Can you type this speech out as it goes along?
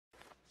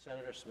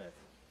Senator Smith.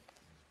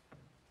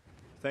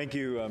 Thank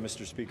you,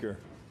 Mr. Speaker.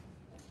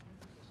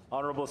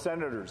 Honourable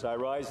Senators, I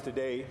rise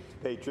today to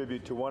pay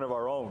tribute to one of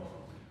our own,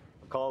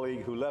 a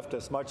colleague who left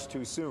us much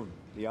too soon,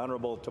 the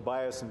Honourable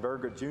Tobias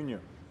Enverga Jr.,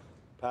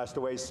 passed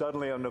away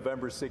suddenly on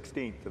November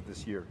 16th of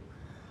this year.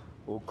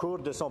 Au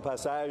cours de son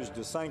passage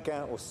de 5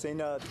 ans au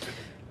Sénat.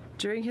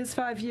 During his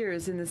 5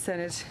 years in the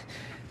Senate,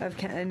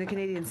 in the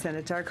Canadian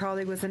Senate, our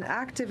colleague was an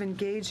active,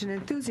 engaged, and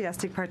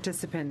enthusiastic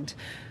participant,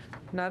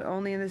 not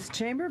only in this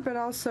chamber, but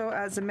also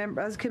as a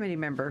committee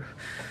member,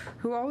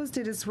 who always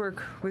did his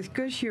work with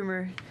good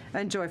humour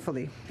and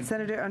joyfully.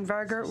 Senator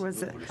Enverga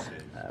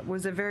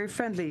was a very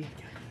friendly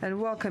and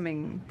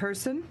welcoming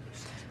person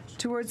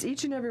towards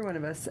each and every one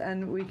of us,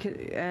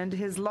 and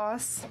his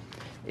loss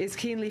is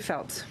keenly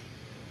felt.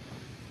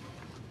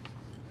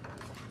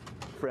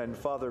 Friend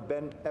Father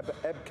Ben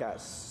Ebkas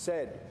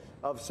said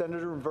of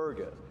Senator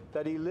Enverga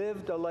that he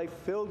lived a life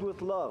filled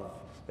with love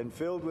and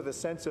filled with a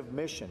sense of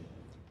mission.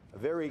 A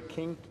very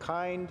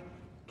kind,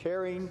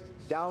 caring,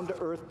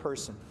 down-to-earth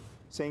person,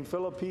 saying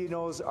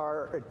Filipinos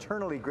are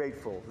eternally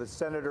grateful that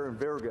Senator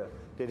Enverga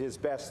did his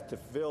best to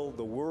fill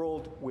the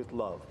world with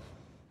love.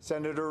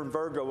 Senator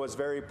Enverga was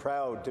very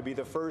proud to be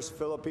the first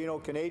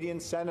Filipino-Canadian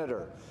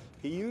senator.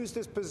 He used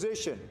his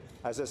position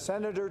as a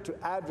senator to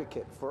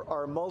advocate for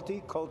our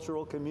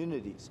multicultural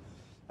communities.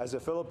 As a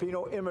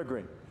Filipino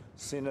immigrant,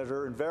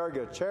 Senator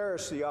Enverga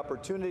cherished the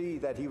opportunity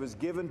that he was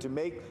given to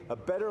make a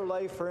better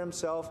life for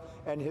himself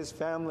and his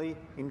family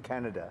in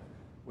Canada.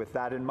 With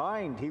that in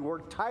mind, he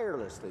worked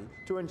tirelessly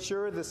to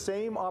ensure the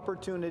same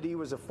opportunity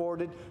was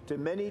afforded to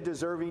many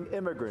deserving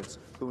immigrants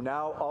who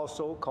now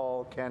also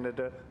call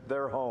Canada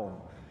their home.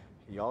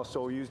 He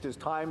also used his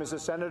time as a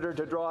senator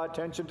to draw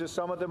attention to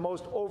some of the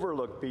most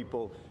overlooked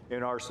people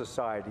in our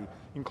society,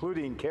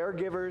 including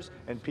caregivers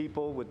and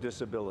people with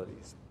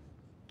disabilities.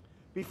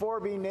 Before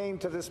being named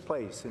to this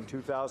place in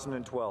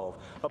 2012,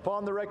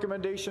 upon the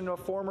recommendation of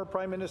former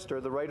Prime Minister,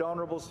 the Right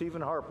Honourable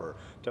Stephen Harper,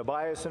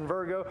 Tobias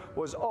Enverga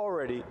was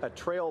already a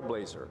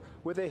trailblazer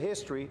with a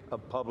history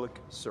of public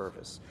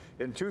service.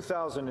 In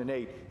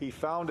 2008, he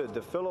founded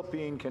the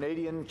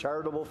Philippine-Canadian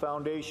Charitable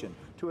Foundation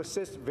to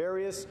assist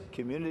various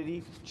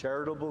community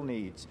charitable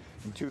needs.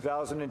 In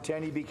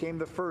 2010, he became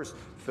the first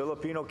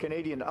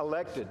Filipino-Canadian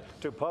elected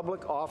to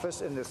public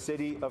office in the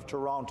City of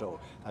Toronto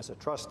as a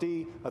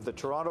trustee of the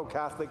Toronto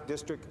Catholic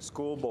District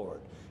School Board.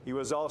 He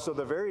was also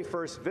the very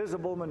first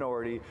visible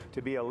minority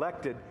to be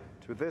elected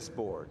to this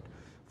board.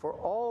 For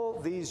all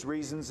these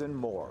reasons and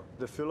more,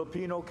 the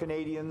Filipino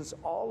Canadians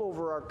all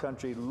over our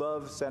country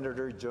love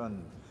Senator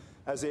Jun,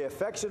 as they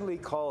affectionately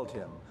called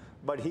him,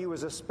 but he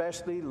was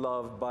especially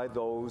loved by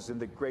those in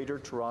the Greater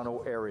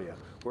Toronto area,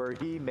 where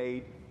he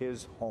made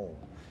his home.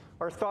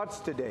 Our thoughts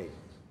today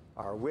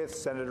are with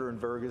Senator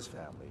Enverga's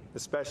family,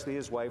 especially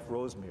his wife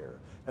Rosemary,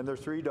 and their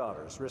 3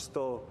 daughters,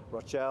 Ristel,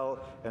 Rochelle,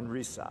 and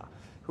Risa,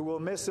 who will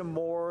miss him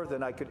more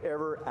than I could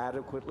ever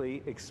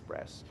adequately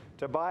express.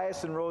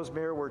 Tobias and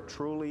Rosemary were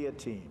truly a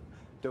team,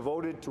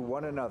 devoted to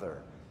one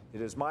another.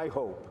 It is my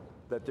hope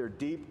that their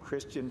deep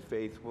Christian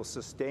faith will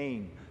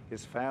sustain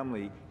his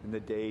family in the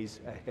days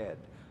ahead.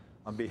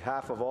 On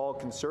behalf of all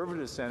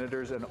Conservative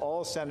senators and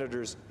all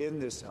senators in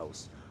this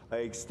House, I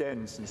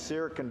extend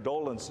sincere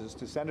condolences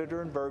to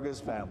Senator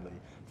Enverga's family,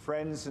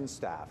 friends, and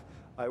staff.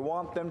 I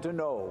want them to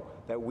know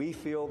that we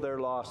feel their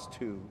loss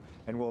too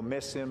and will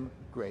miss him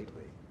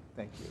greatly.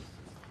 Thank you.